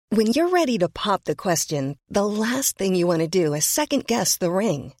When you're ready to pop the question, the last thing you want to do is second-guess the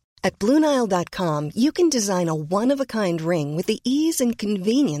ring. At BlueNile.com, you can design a one-of-a-kind ring with the ease and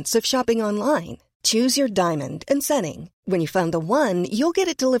convenience of shopping online. Choose your diamond and setting. When you find the one, you'll get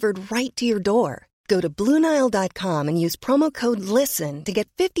it delivered right to your door. Go to BlueNile.com and use promo code LISTEN to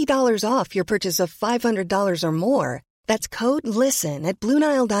get $50 off your purchase of $500 or more. That's code LISTEN at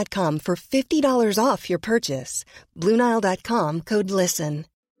BlueNile.com for $50 off your purchase. BlueNile.com, code LISTEN.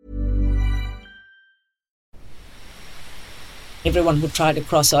 Everyone who tried to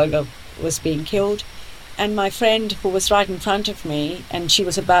cross over was being killed. And my friend who was right in front of me, and she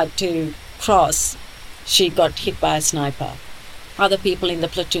was about to cross, she got hit by a sniper. Other people in the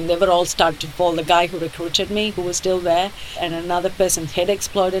platoon, they were all starting to fall. The guy who recruited me, who was still there, and another person's head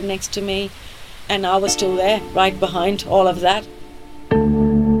exploded next to me. And I was still there, right behind all of that.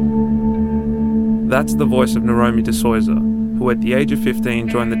 That's the voice of Naromi de Souza, who at the age of 15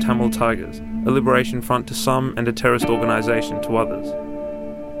 joined the Tamil Tigers, a liberation front to some and a terrorist organisation to others.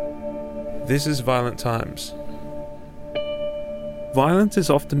 This is Violent Times. Violence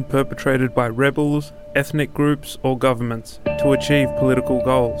is often perpetrated by rebels, ethnic groups or governments to achieve political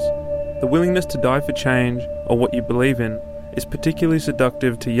goals. The willingness to die for change or what you believe in is particularly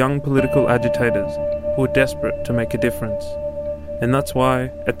seductive to young political agitators who are desperate to make a difference. And that's why,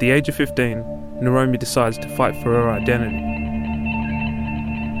 at the age of 15, Naromi decides to fight for her identity.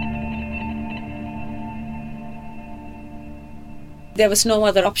 There was no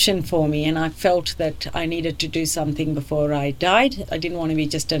other option for me, and I felt that I needed to do something before I died. I didn't want to be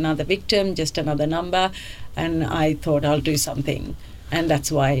just another victim, just another number, and I thought I'll do something. And that's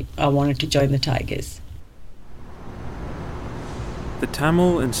why I wanted to join the Tigers. The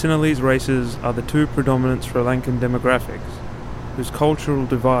Tamil and Sinhalese races are the two predominant Sri Lankan demographics, whose cultural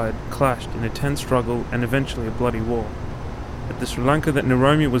divide clashed in a tense struggle and eventually a bloody war. But the Sri Lanka that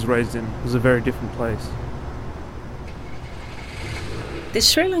Naromi was raised in was a very different place. The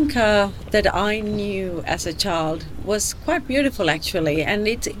Sri Lanka that I knew as a child was quite beautiful, actually, and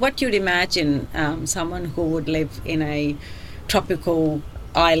it's what you'd imagine someone who would live in a tropical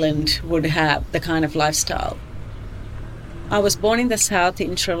island would have, the kind of lifestyle. I was born in the south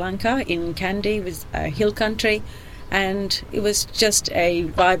in Sri Lanka, in Kandy, with hill country, and it was just a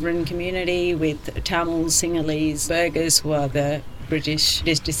vibrant community with Tamils, Sinhalese, Burghers, who are the British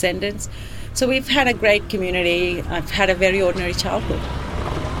descendants. So we've had a great community. I've had a very ordinary childhood.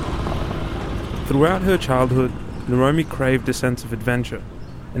 Throughout her childhood, Naromi craved a sense of adventure,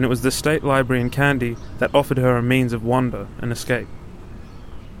 and it was the State Library in Kandy that offered her a means of wonder and escape.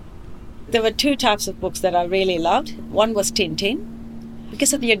 There were two types of books that I really loved. One was Tintin,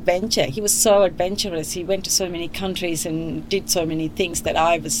 because of the adventure. He was so adventurous. He went to so many countries and did so many things that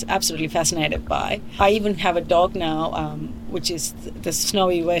I was absolutely fascinated by. I even have a dog now, which is the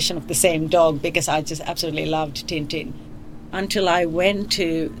snowy version of the same dog, because I just absolutely loved Tintin. Until I went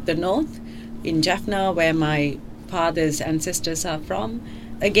to the north, in Jaffna, where my father's ancestors are from.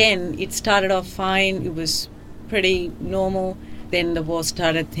 Again, it started off fine. It was pretty normal. Then the war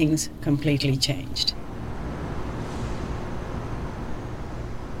started, things completely changed.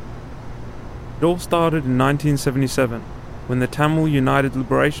 It all started in 1977, when the Tamil United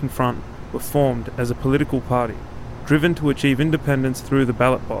Liberation Front were formed as a political party, driven to achieve independence through the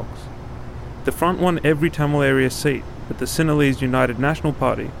ballot box. The front won every Tamil area seat, but the Sinhalese United National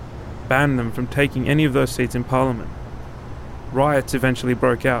Party banned them from taking any of those seats in Parliament. Riots eventually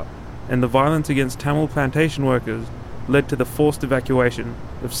broke out, and the violence against Tamil plantation workers led to the forced evacuation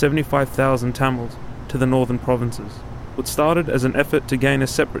of 75,000 Tamils to the northern provinces. What started as an effort to gain a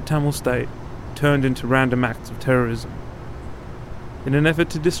separate Tamil state turned into random acts of terrorism. In an effort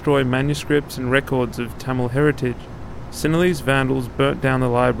to destroy manuscripts and records of Tamil heritage, Sinhalese vandals burnt down the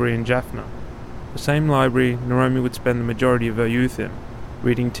library in Jaffna, the same library Naromi would spend the majority of her youth in,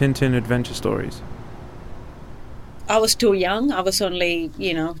 reading Tintin adventure stories. I was too young. I was only,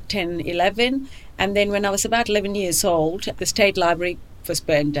 10, 11. And then when I was about 11 years old, the state library was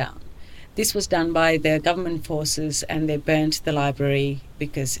burned down. This was done by the government forces, and they burnt the library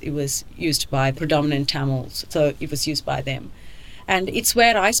because it was used by predominant Tamils. So it was used by them. And it's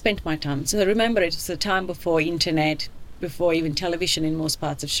where I spent my time. So remember, it was the time before internet, before even television in most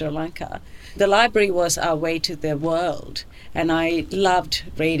parts of Sri Lanka. The library was our way to the world. And I loved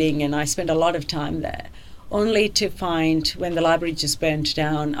reading, and I spent a lot of time there. Only to find when the library just burnt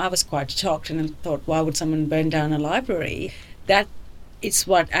down, I was quite shocked and thought, why would someone burn down a library? That is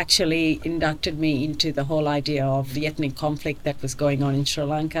what actually inducted me into the whole idea of the ethnic conflict that was going on in Sri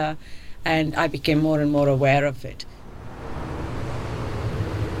Lanka, and I became more and more aware of it.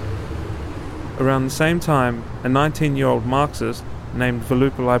 Around the same time, a 19-year-old Marxist named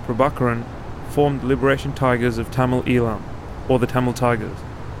Vallupillai Prabhakaran formed the Liberation Tigers of Tamil Eelam, or the Tamil Tigers.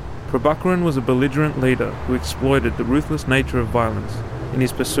 Prabhakaran was a belligerent leader who exploited the ruthless nature of violence in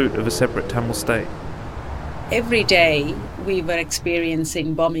his pursuit of a separate Tamil state. Every day we were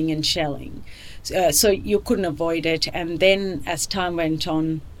experiencing bombing and shelling, so you couldn't avoid it. And then as time went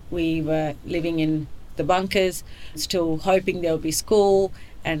on, we were living in the bunkers, still hoping there would be school,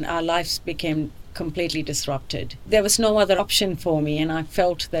 and our lives became completely disrupted. There was no other option for me, and I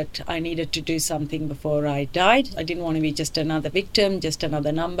felt that I needed to do something before I died. I didn't want to be just another victim, just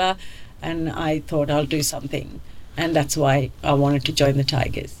another number, and I thought I'll do something. And that's why I wanted to join the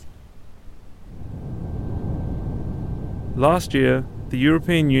Tigers. Last year, the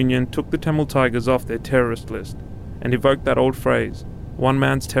European Union took the Tamil Tigers off their terrorist list and evoked that old phrase, one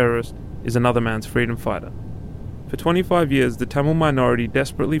man's terrorist is another man's freedom fighter. For 25 years, the Tamil minority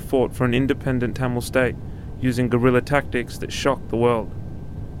desperately fought for an independent Tamil state, using guerrilla tactics that shocked the world.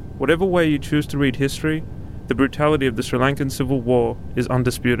 Whatever way you choose to read history, the brutality of the Sri Lankan Civil War is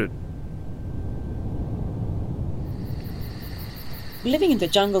undisputed. Living in the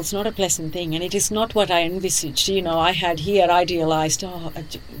jungle is not a pleasant thing, and it is not what I envisaged. I had here idealized,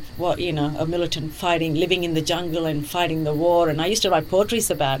 a militant fighting, living in the jungle and fighting the war, and I used to write poetries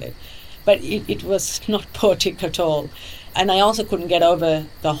about it. But it was not poetic at all. And I also couldn't get over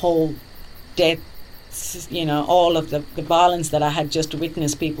the whole death, all of the violence that I had just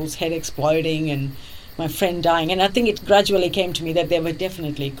witnessed, people's head exploding and my friend dying. And I think it gradually came to me that they were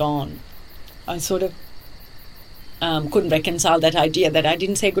definitely gone. I sort of couldn't reconcile that idea that I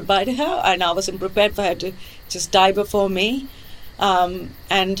didn't say goodbye to her, and I wasn't prepared for her to just die before me.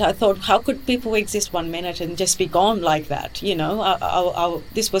 And I thought, how could people exist 1 minute and just be gone like that?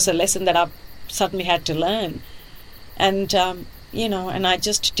 This was a lesson that I suddenly had to learn. And, and I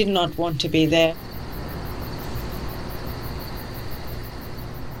just did not want to be there.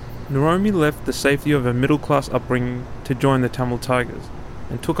 Naromi left the safety of her middle-class upbringing to join the Tamil Tigers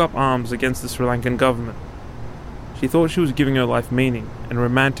and took up arms against the Sri Lankan government. She thought she was giving her life meaning and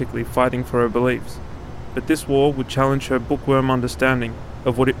romantically fighting for her beliefs. But this war would challenge her bookworm understanding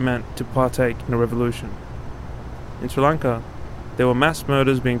of what it meant to partake in a revolution. In Sri Lanka, there were mass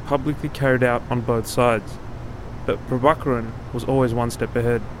murders being publicly carried out on both sides. But Prabhakaran was always one step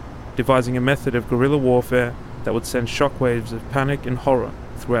ahead, devising a method of guerrilla warfare that would send shockwaves of panic and horror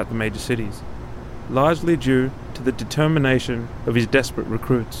throughout the major cities, largely due to the determination of his desperate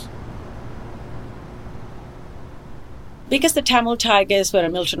recruits. Because the Tamil Tigers were a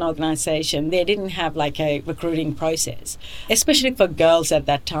militant organisation, they didn't have like a recruiting process, especially for girls at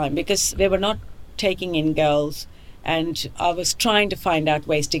that time, because they were not taking in girls, and I was trying to find out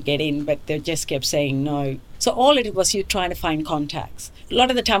ways to get in, but they just kept saying no. So all it was you trying to find contacts. A lot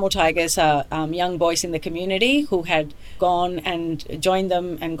of the Tamil Tigers are young boys in the community who had gone and joined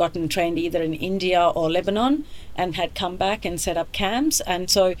them and gotten trained either in India or Lebanon and had come back and set up camps. And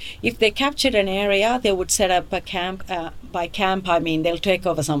so if they captured an area, they would set up a camp. By camp, I mean they'll take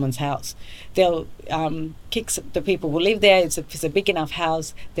over someone's house. They'll kick the people who live there. If it's a big enough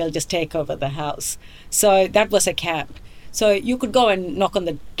house, they'll just take over the house. So that was a camp. So you could go and knock on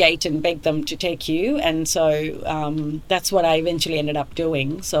the gate and beg them to take you. And so that's what I eventually ended up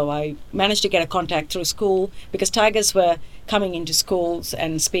doing. So I managed to get a contact through school because Tigers were coming into schools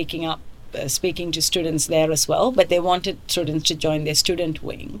and speaking to students there as well. But they wanted students to join their student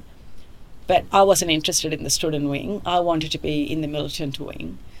wing. But I wasn't interested in the student wing. I wanted to be in the militant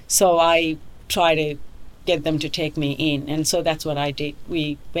wing. So I tried to get them to take me in. And so that's what I did.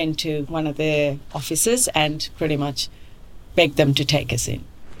 We went to one of their offices and pretty much begged them to take us in.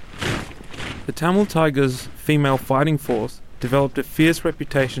 The Tamil Tigers' female fighting force developed a fierce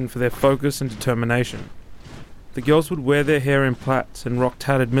reputation for their focus and determination. The girls would wear their hair in plaits and rock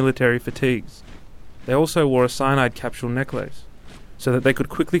tattered military fatigues. They also wore a cyanide capsule necklace, so that they could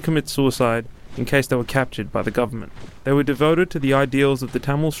quickly commit suicide in case they were captured by the government. They were devoted to the ideals of the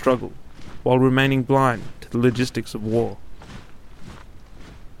Tamil struggle, while remaining blind to the logistics of war.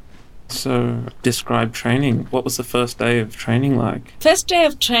 So, describe training. What was the first day of training like? First day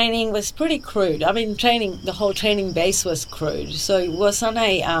of training was pretty crude. I mean, the whole training base was crude. So it was on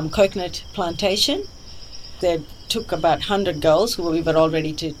a coconut plantation. They took about 100 girls who we were all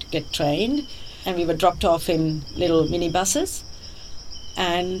ready to get trained, and we were dropped off in little minibuses.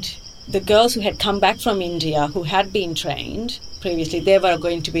 And the girls who had come back from India, who had been trained previously, they were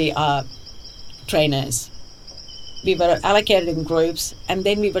going to be our trainers. We were allocated in groups, and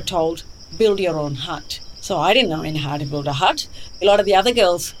then we were told, build your own hut. So I didn't know how to build a hut. A lot of the other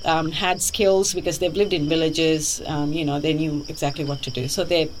girls had skills because they've lived in villages, they knew exactly what to do. So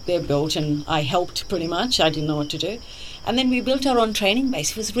they built, and I helped pretty much. I didn't know what to do. And then we built our own training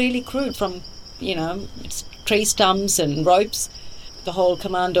base. It was really crude, from, tree stumps and ropes. The whole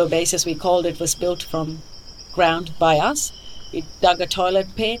commando base, as we called it, was built from ground by us. We dug a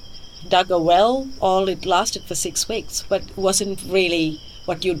toilet pit, dug a well. All it lasted for 6 weeks, but wasn't really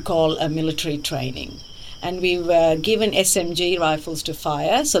what you'd call a military training. And we were given SMG rifles to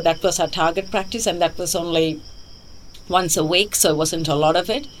fire, so that was our target practice, and that was only once a week, so it wasn't a lot of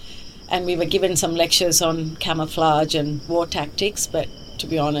it. And we were given some lectures on camouflage and war tactics, but to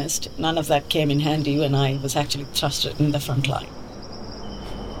be honest, none of that came in handy when I was actually thrusted in the front line.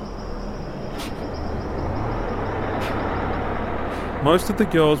 Most of the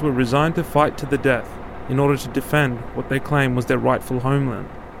girls were resigned to fight to the death in order to defend what they claimed was their rightful homeland.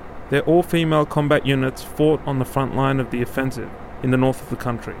 Their all-female combat units fought on the front line of the offensive in the north of the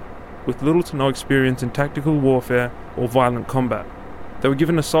country, with little to no experience in tactical warfare or violent combat. They were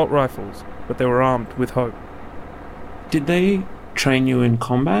given assault rifles, but they were armed with hope. Did they train you in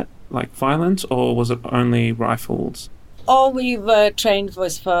combat, like violence, or was it only rifles? All we were trained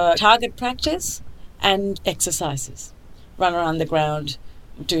was for target practice and exercises. Run around the ground,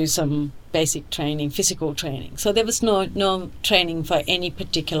 do some basic training, physical training. So there was no training for any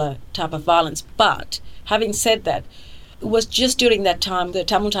particular type of violence. But having said that, it was just during that time the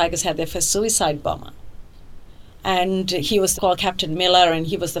Tamil Tigers had their first suicide bomber. And he was called Captain Miller, and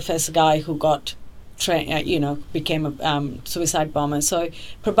he was the first guy who got became a suicide bomber. So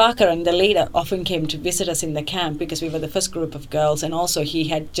Prabhakaran, the leader, often came to visit us in the camp because we were the first group of girls, and also he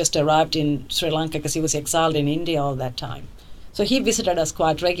had just arrived in Sri Lanka because he was exiled in India all that time. So he visited us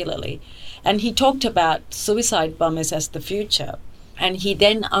quite regularly, and he talked about suicide bombers as the future. And he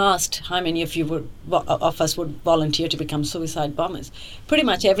then asked how many of us would volunteer to become suicide bombers. Pretty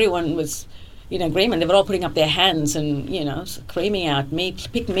much everyone was in agreement. They were all putting up their hands and, screaming out, "Me,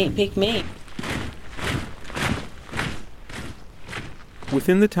 pick me, pick me."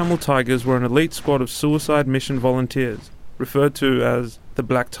 Within the Tamil Tigers were an elite squad of suicide mission volunteers, referred to as the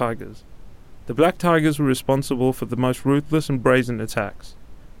Black Tigers. The Black Tigers were responsible for the most ruthless and brazen attacks.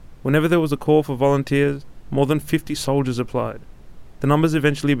 Whenever there was a call for volunteers, more than 50 soldiers applied. The numbers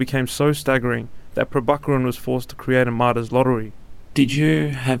eventually became so staggering that Prabhakaran was forced to create a martyrs lottery. Did you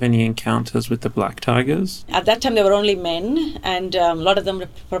have any encounters with the Black Tigers? At that time, there were only men, and a lot of them were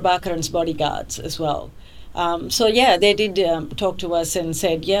Prabhakaran's bodyguards as well. They did talk to us and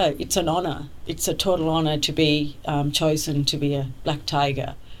said, it's an honor. It's a total honor to be chosen to be a Black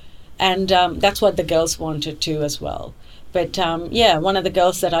Tiger. And that's what the girls wanted too as well. But one of the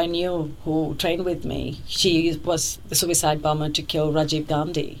girls that I knew who trained with me, she was the suicide bomber to kill Rajiv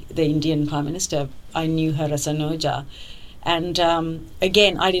Gandhi, the Indian Prime Minister. I knew her as a Noja. And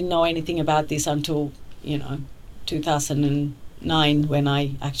again, I didn't know anything about this until, 2009, when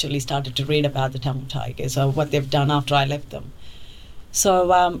I actually started to read about the Tamil Tigers or what they've done after I left them.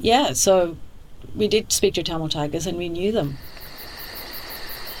 So, so we did speak to Tamil Tigers and we knew them.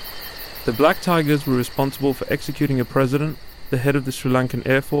 The Black Tigers were responsible for executing a president, the head of the Sri Lankan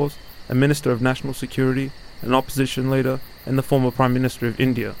Air Force, a Minister of National Security, an opposition leader, and the former Prime Minister of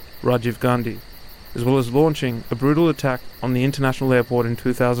India, Rajiv Gandhi, as well as launching a brutal attack on the international airport in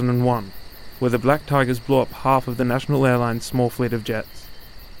 2001, where the Black Tigers blew up half of the national airline's small fleet of jets.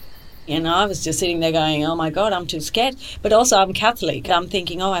 And I was just sitting there going, oh my God, I'm too scared. But also I'm Catholic. I'm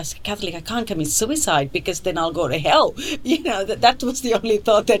thinking, as a Catholic, I can't commit suicide because then I'll go to hell. That was the only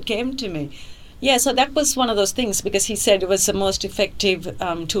thought that came to me. Yeah, so that was one of those things, because he said it was the most effective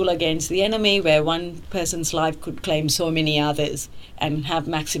tool against the enemy, where one person's life could claim so many others and have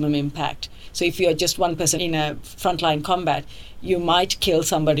maximum impact. So if you're just one person in a frontline combat, you might kill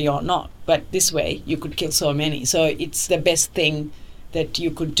somebody or not. But this way, you could kill so many. So it's the best thing that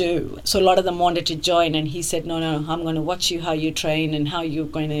you could do. So a lot of them wanted to join, and he said, no, I'm going to watch you how you train and how you're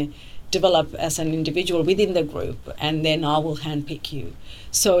going to develop as an individual within the group, and then I will handpick you.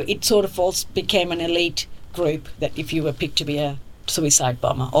 So it sort of also became an elite group that if you were picked to be a suicide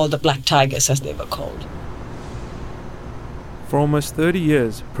bomber, or the Black Tigers as they were called. For almost 30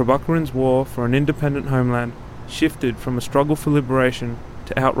 years, Prabhakaran's war for an independent homeland shifted from a struggle for liberation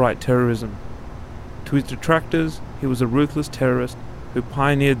to outright terrorism. To his detractors, he was a ruthless terrorist who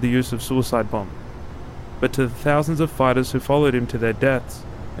pioneered the use of suicide bombs. But to the thousands of fighters who followed him to their deaths,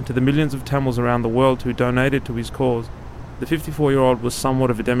 and to the millions of Tamils around the world who donated to his cause, the 54-year-old was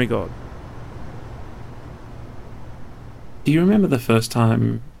somewhat of a demigod. Do you remember the first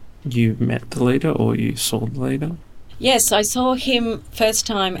time you met the leader or you saw the leader? Yes, I saw him first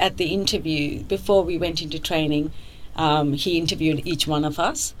time at the interview before we went into training. He interviewed each one of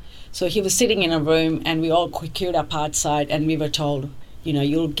us. So he was sitting in a room and we all queued up outside, and we were told,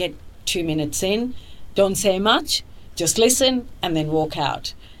 you'll get 2 minutes in, don't say much, just listen and then walk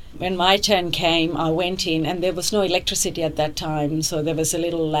out. When my turn came, I went in, and there was no electricity at that time, so there was a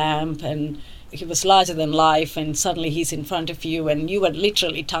little lamp, and he was larger than life, and suddenly he's in front of you, and you were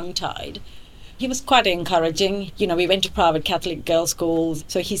literally tongue-tied. He was quite encouraging. We went to private Catholic girls' schools,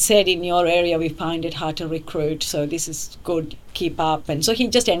 so he said, in your area we find it hard to recruit, so this is good, keep up. And so he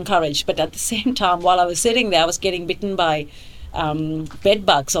just encouraged, but at the same time, while I was sitting there, I was getting bitten by bed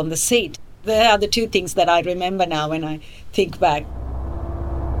bugs on the seat. There are the two things that I remember now when I think back.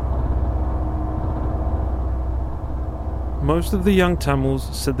 Most of the young Tamils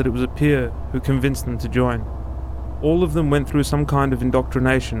said that it was a peer who convinced them to join. All of them went through some kind of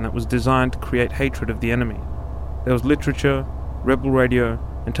indoctrination that was designed to create hatred of the enemy. There was literature, rebel radio,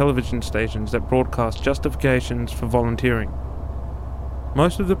 and television stations that broadcast justifications for volunteering.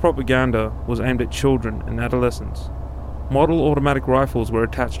 Most of the propaganda was aimed at children and adolescents. Model automatic rifles were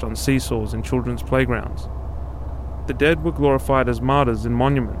attached on seesaws in children's playgrounds. The dead were glorified as martyrs in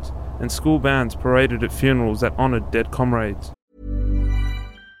monuments, and school bands paraded at funerals that honoured dead comrades.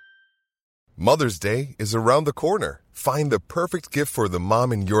 Mother's Day is around the corner. Find the perfect gift for the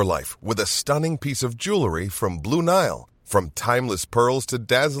mom in your life with a stunning piece of jewelry from Blue Nile. From timeless pearls to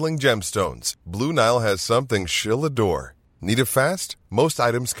dazzling gemstones, Blue Nile has something she'll adore. Need it fast? Most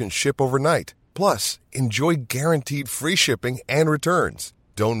items can ship overnight. Plus, enjoy guaranteed free shipping and returns.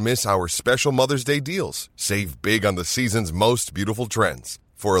 Don't miss our special Mother's Day deals. Save big on the season's most beautiful trends.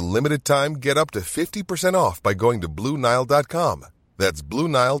 For a limited time, get up to 50% off by going to BlueNile.com. That's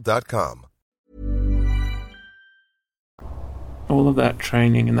BlueNile.com. All of that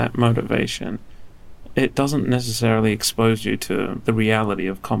training and that motivation, it doesn't necessarily expose you to the reality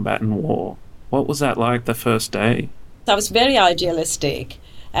of combat and war. What was that like the first day? I was very idealistic,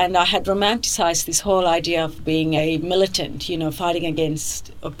 and I had romanticized this whole idea of being a militant, fighting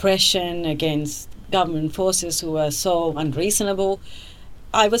against oppression, against government forces who were so unreasonable.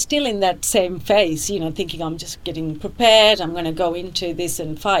 I was still in that same phase, thinking I'm just getting prepared, I'm going to go into this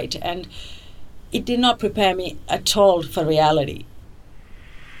and fight. And it did not prepare me at all for reality.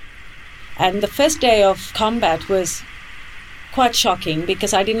 And the first day of combat was quite shocking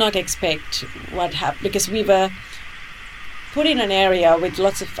because I did not expect what happened, because we were put in an area with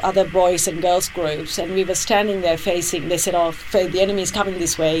lots of other boys and girls groups, and we were standing there facing, they said, the enemy is coming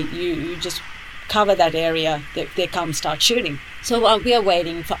this way, you just cover that area, they come start shooting. So while we are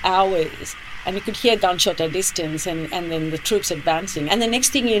waiting for hours, and we could hear gunshot at distance, and then the troops advancing, and the next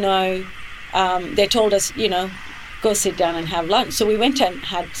thing you know, they told us, go sit down and have lunch. So we went and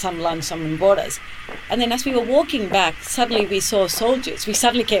had some lunch, someone brought us. And then as we were walking back, suddenly we saw soldiers. We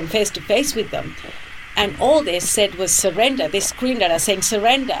suddenly came face to face with them. And all they said was surrender. They screamed at us saying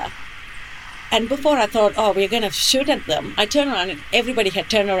surrender. And before I thought, we're going to shoot at them, I turned around and everybody had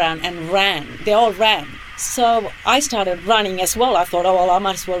turned around and ran. They all ran. So I started running as well. I thought, I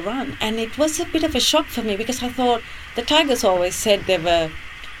might as well run. And it was a bit of a shock for me because I thought the Tigers always said they were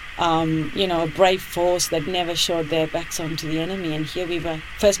a brave force that never showed their backs onto the enemy. And here we were.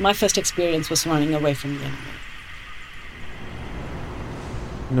 My first experience was running away from the enemy.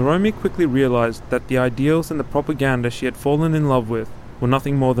 Naromi quickly realised that the ideals and the propaganda she had fallen in love with were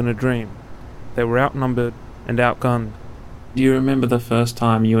nothing more than a dream. They were outnumbered and outgunned. Do you remember the first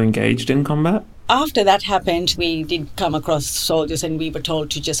time you engaged in combat? After that happened, we did come across soldiers and we were told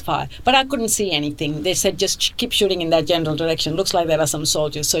to just fire. But I couldn't see anything. They said just keep shooting in that general direction. Looks like there are some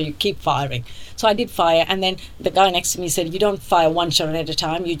soldiers, so you keep firing. So I did fire, and then the guy next to me said, you don't fire one shot at a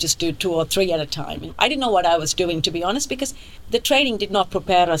time, you just do 2 or 3 at a time. I didn't know what I was doing, to be honest, because the training did not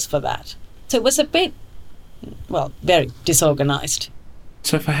prepare us for that. So it was a bit, very disorganized.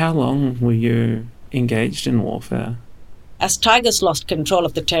 So for how long were you engaged in warfare? As Tigers lost control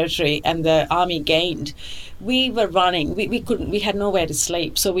of the territory and the army gained, we were running. We had nowhere to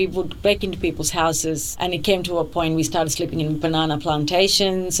sleep, so we would break into people's houses, and it came to a point we started sleeping in banana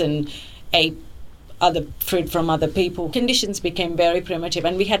plantations and ate other fruit from other people. Conditions became very primitive,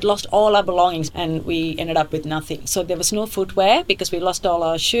 and we had lost all our belongings, and we ended up with nothing. So there was no footwear because we lost all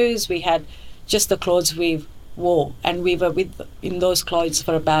our shoes. We had just the clothes we wore, and we were in those clothes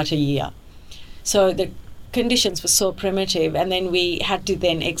for about a year. So the conditions were so primitive, and then we had to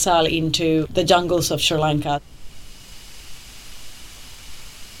then exile into the jungles of Sri Lanka.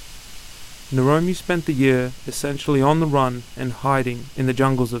 Naromi spent the year essentially on the run and hiding in the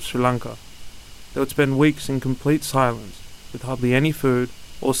jungles of Sri Lanka. They would spend weeks in complete silence, with hardly any food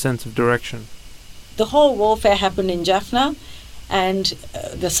or sense of direction. The whole warfare happened in Jaffna and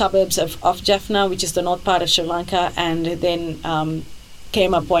the suburbs of Jaffna, which is the north part of Sri Lanka, and then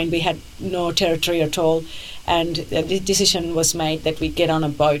came a point we had no territory at all, and the decision was made that we get on a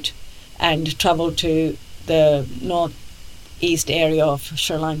boat and travel to the northeast area of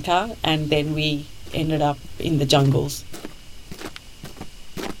Sri Lanka, and then we ended up in the jungles.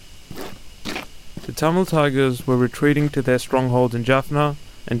 The Tamil Tigers were retreating to their strongholds in Jaffna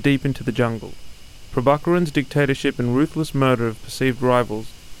and deep into the jungle. Prabhakaran's dictatorship and ruthless murder of perceived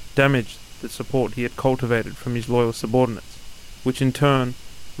rivals damaged the support he had cultivated from his loyal subordinates, which in turn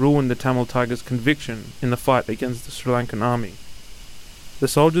ruined the Tamil Tigers' conviction in the fight against the Sri Lankan army. The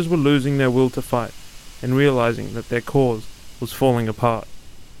soldiers were losing their will to fight and realizing that their cause was falling apart.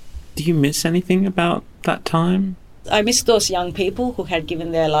 Do you miss anything about that time? I miss those young people who had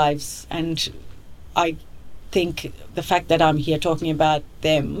given their lives, and I think the fact that I'm here talking about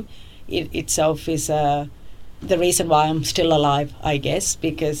them itself is the reason why I'm still alive, I guess,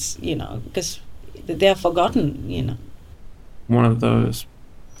 because they're forgotten. One of those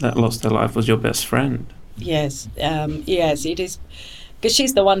that lost their life was your best friend. Yes, it is, because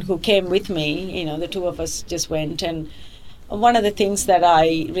she's the one who came with me. The two of us just went, and one of the things that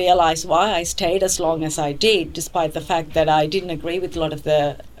I realized why I stayed as long as I did, despite the fact that I didn't agree with a lot of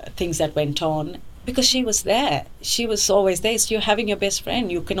the things that went on, because she was there. She was always there. So you're having your best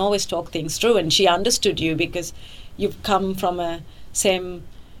friend. You can always talk things through, and she understood you because you've come from a same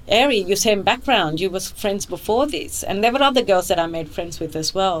area, your same background. You was friends before this, and there were other girls that I made friends with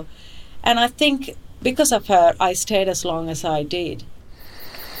as well. And I think because of her, I stayed as long as I did.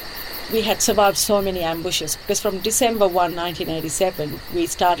 We had survived so many ambushes, because from December 1, 1987, we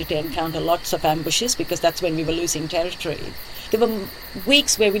started to encounter lots of ambushes, because that's when we were losing territory. There were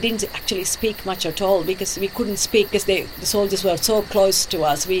weeks where we didn't actually speak much at all, because we couldn't speak because the soldiers were so close to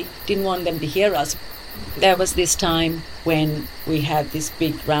us. We didn't want them to hear us. There was this time when we had this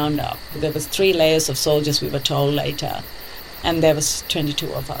big roundup. There was 3 layers of soldiers, we were told later, and there was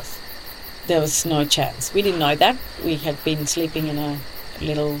 22 of us. There was no chance. We didn't know that. We had been sleeping in a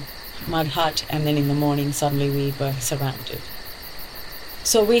little mud hut, and then in the morning suddenly we were surrounded.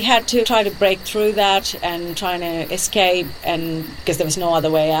 So we had to try to break through that and trying to escape, and because there was no other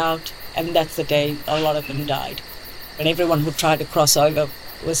way out, and that's the day a lot of them died. And everyone who tried to cross over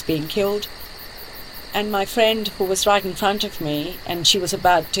was being killed. And my friend, who was right in front of me, and she was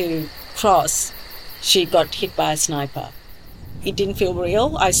about to cross, she got hit by a sniper. It didn't feel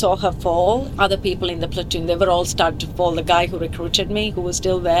real. I saw her fall. Other people in the platoon, they were all starting to fall. The guy who recruited me, who was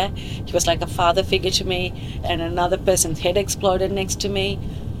still there, he was like a father figure to me, and another person's head exploded next to me,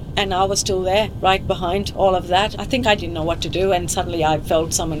 and I was still there, right behind all of that. I think I didn't know what to do, and suddenly I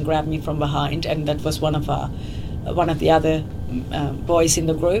felt someone grab me from behind, and that was one of the other boys in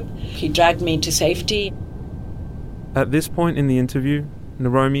the group. He dragged me to safety. At this point in the interview,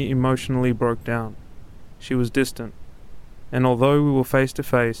 Naromi emotionally broke down. She was distant, and although we were face to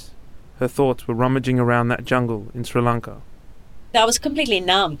face, her thoughts were rummaging around that jungle in Sri Lanka. I was completely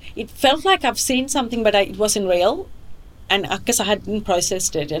numb. It felt like I've seen something, but it wasn't real, and because I hadn't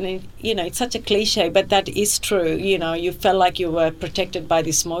processed it. And it's such a cliche, but that is true. You felt like you were protected by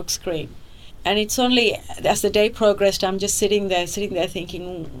the smoke screen. And it's only as the day progressed, I'm just sitting there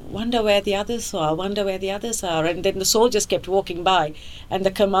thinking, wonder where the others are, And then the soldiers kept walking by, and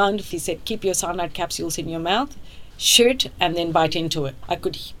the commander, he said, keep your cyanide capsules in your mouth, shoot, and then bite into it. I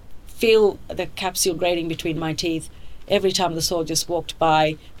could feel the capsule grating between my teeth every time the soldiers walked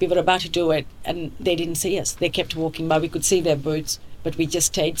by. We were about to do it, and they didn't see us. They kept walking by. We could see their boots, but we just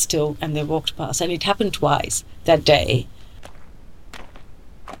stayed still, and they walked past. And it happened twice that day.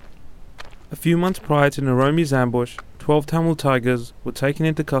 A few months prior to Naromi's ambush, 12 Tamil Tigers were taken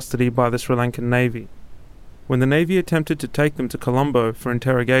into custody by the Sri Lankan Navy. When the Navy attempted to take them to Colombo for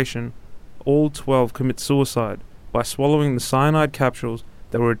interrogation, all 12 commit suicide by swallowing the cyanide capsules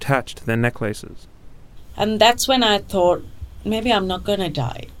that were attached to their necklaces. And that's when I thought, maybe I'm not going to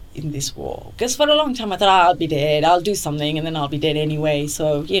die in this war. Because for a long time I thought, I'll be dead, I'll do something, and then I'll be dead anyway,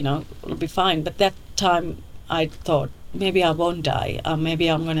 so, it'll be fine. But that time I thought, maybe I won't die, maybe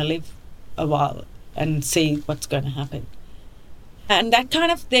I'm going to live a while and see what's going to happen. And that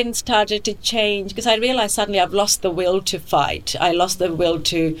kind of then started to change, because I realized suddenly I've lost the will to fight. I lost the will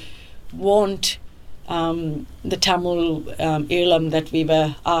to want the Tamil Eelam that we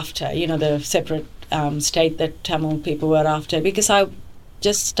were after, the separate state that Tamil people were after, because I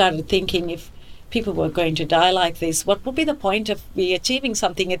just started thinking, if people were going to die like this, what would be the point of we achieving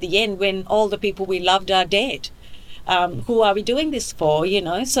something at the end when all the people we loved are dead? Who are we doing this for,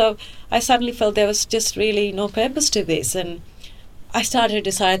 So I suddenly felt there was just really no purpose to this, and I started to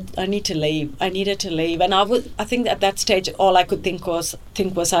decide I needed to leave. And I think at that stage all I could think was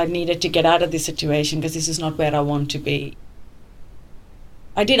I needed to get out of this situation, because this is not where I want to be.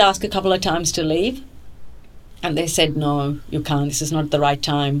 I did ask a couple of times to leave, and they said, no, you can't, this is not the right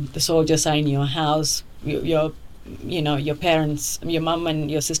time. The soldiers are in your house, your parents, your mum and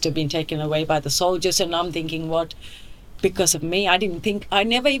your sister been taken away by the soldiers. And I'm thinking, what? Because of me? I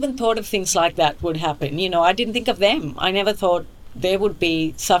never even thought of things like that would happen. I didn't think of them. I never thought they would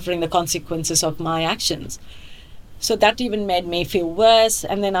be suffering the consequences of my actions. So that even made me feel worse.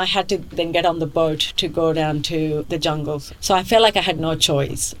 And then I had to then get on the boat to go down to the jungles. So I felt like I had no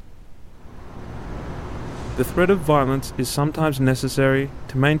choice. The threat of violence is sometimes necessary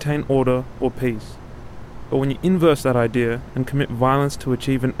to maintain order or peace. But when you inverse that idea and commit violence to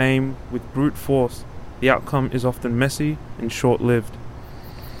achieve an aim with brute force, the outcome is often messy and short-lived.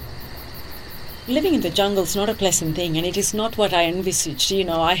 Living in the jungle is not a pleasant thing, and it is not what I envisaged.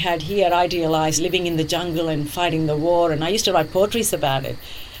 I had here idealized living in the jungle and fighting the war, and I used to write poetries about it.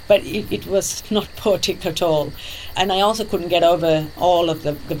 But it was not poetic at all. And I also couldn't get over all of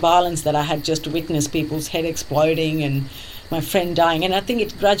the violence that I had just witnessed, people's head exploding and my friend dying. And I think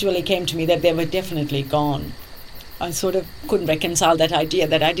it gradually came to me that they were definitely gone. I sort of couldn't reconcile that idea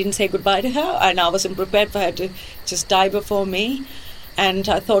that I didn't say goodbye to her, and I wasn't prepared for her to just die before me. And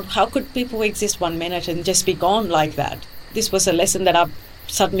I thought, how could people exist 1 minute and just be gone like that? This was a lesson that I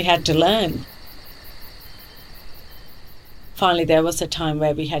suddenly had to learn. Finally, there was a time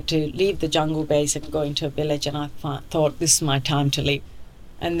where we had to leave the jungle base and go into a village, and I thought, this is my time to leave.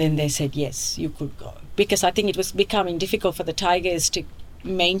 And then they said, yes, you could go. Because I think it was becoming difficult for the tigers to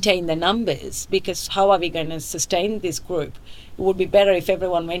maintain the numbers, because how are we going to sustain this group? It would be better if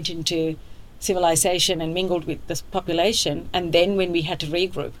everyone went into civilization and mingled with the population, and then when we had to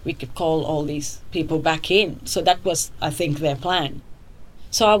regroup, we could call all these people back in. So that was, I think, their plan.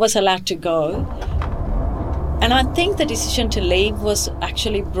 So I was allowed to go. And I think the decision to leave was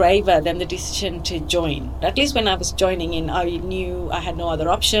actually braver than the decision to join. At least when I was joining in, I knew I had no other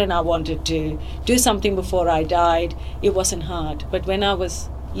option. I wanted to do something before I died. It wasn't hard. But when I was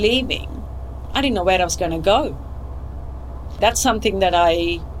leaving, I didn't know where I was going to go. That's something that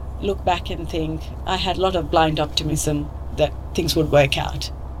I look back and think I had a lot of blind optimism that things would work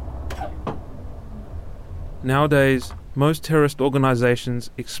out. Nowadays, most terrorist organizations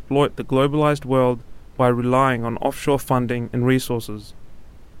exploit the globalized world by relying on offshore funding and resources.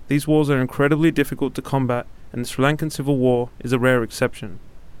 These wars are incredibly difficult to combat, and the Sri Lankan civil war is a rare exception.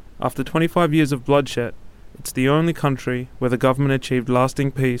 After 25 years of bloodshed, it's the only country where the government achieved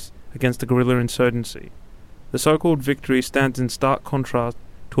lasting peace against the guerrilla insurgency. The so-called victory stands in stark contrast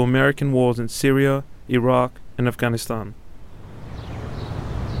to American wars in Syria, Iraq, and Afghanistan.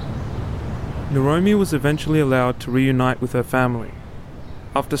 Naromi was eventually allowed to reunite with her family.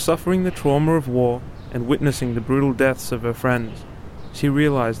 After suffering the trauma of war and witnessing the brutal deaths of her friends, she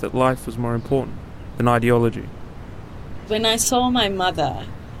realized that life was more important than ideology. When I saw my mother,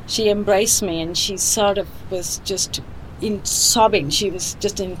 she embraced me, and she sort of was just sobbing. She was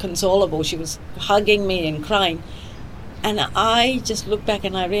just inconsolable. She was hugging me and crying. And I just looked back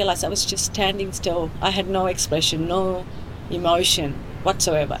and I realized I was just standing still. I had no expression, no emotion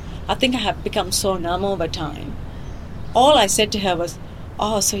whatsoever. I think I have become so numb over time. All I said to her was,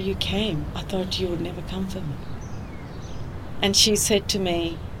 "Oh, so you came. I thought you would never come for me." And she said to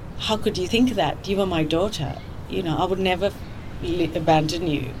me, "How could you think that? You were my daughter. I would never abandon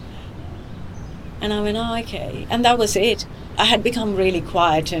you." And I went, "Oh, okay." And that was it. I had become really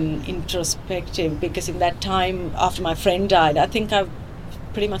quiet and introspective, because in that time, after my friend died, I think I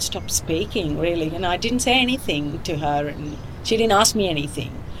pretty much stopped speaking, really. And I didn't say anything to her, and she didn't ask me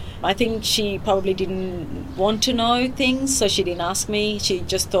anything. I think she probably didn't want to know things, so she didn't ask me. She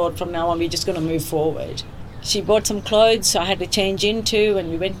just thought, from now on, we're just going to move forward. She bought some clothes I had to change into,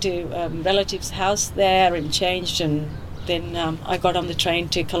 and we went to a relative's house there and changed, and then I got on the train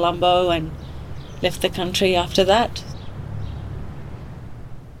to Colombo and left the country after that.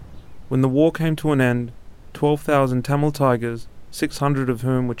 When the war came to an end, 12,000 Tamil Tigers, 600 of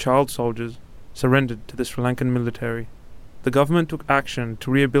whom were child soldiers, surrendered to the Sri Lankan military. The government took action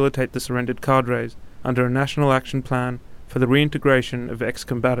to rehabilitate the surrendered cadres under a national action plan for the reintegration of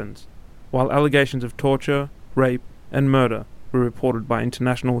ex-combatants, while allegations of torture, rape, and murder were reported by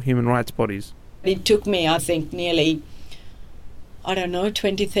international human rights bodies. It took me, I think, nearly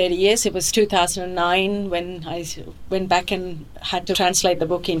 20, 30 years. It was 2009 when I went back and had to translate the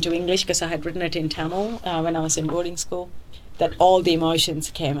book into English, because I had written it in Tamil when I was in boarding school, that all the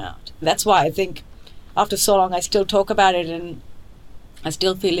emotions came out. That's why I think after so long I still talk about it, and I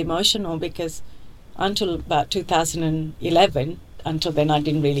still feel emotional, because until about 2011, until then I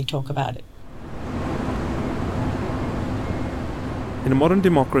didn't really talk about it. In a modern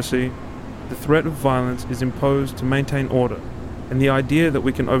democracy, the threat of violence is imposed to maintain order, and the idea that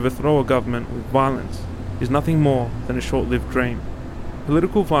we can overthrow a government with violence is nothing more than a short-lived dream.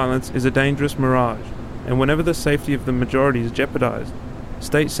 Political violence is a dangerous mirage, and whenever the safety of the majority is jeopardized,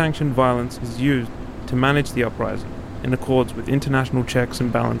 state-sanctioned violence is used to manage the uprising in accordance with international checks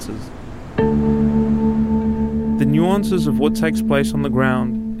and balances. The nuances of what takes place on the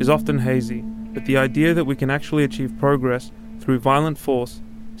ground is often hazy, but the idea that we can actually achieve progress through violent force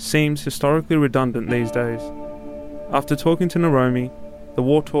seems historically redundant these days. After talking to Naromi, the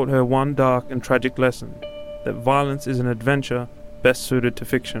war taught her one dark and tragic lesson, that violence is an adventure best suited to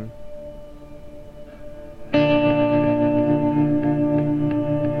fiction.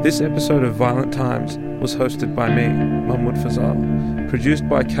 This episode of Violent Times was hosted by me, Mahmoud Fazal, produced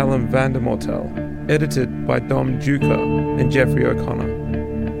by Callum Vandermortel, edited by Dom Duca and Jeffrey O'Connor,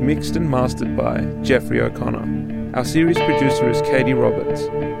 mixed and mastered by Jeffrey O'Connor. Our series producer is Katie Roberts,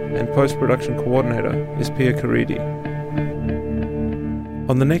 and post-production coordinator is Pia Caridi.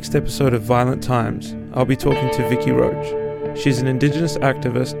 On the next episode of Violent Times, I'll be talking to Vicky Roach. She's an Indigenous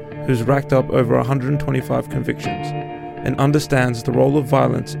activist who's racked up over 125 convictions and understands the role of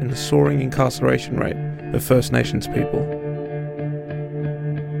violence in the soaring incarceration rate of First Nations people.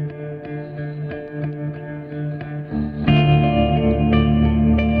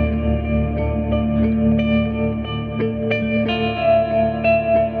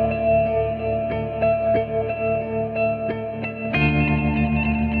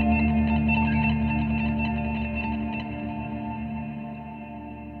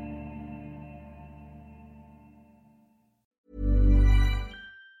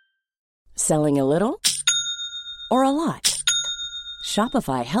 Selling a little or a lot?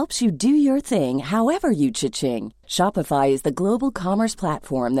 Shopify helps you do your thing however you cha-ching. Shopify is the global commerce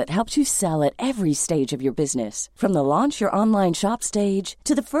platform that helps you sell at every stage of your business. From the launch your online shop stage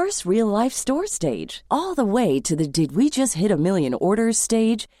to the first real-life store stage, all the way to the did we just hit a million orders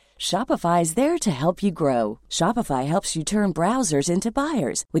stage. Shopify is there to help you grow. Shopify helps you turn browsers into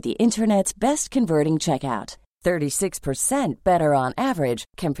buyers with the internet's best converting checkout. 36% better on average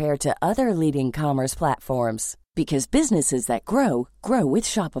compared to other leading commerce platforms. Because businesses that grow, grow with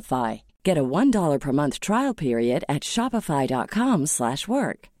Shopify. Get a $1 per month trial period at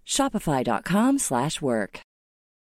shopify.com/work. Shopify.com/work.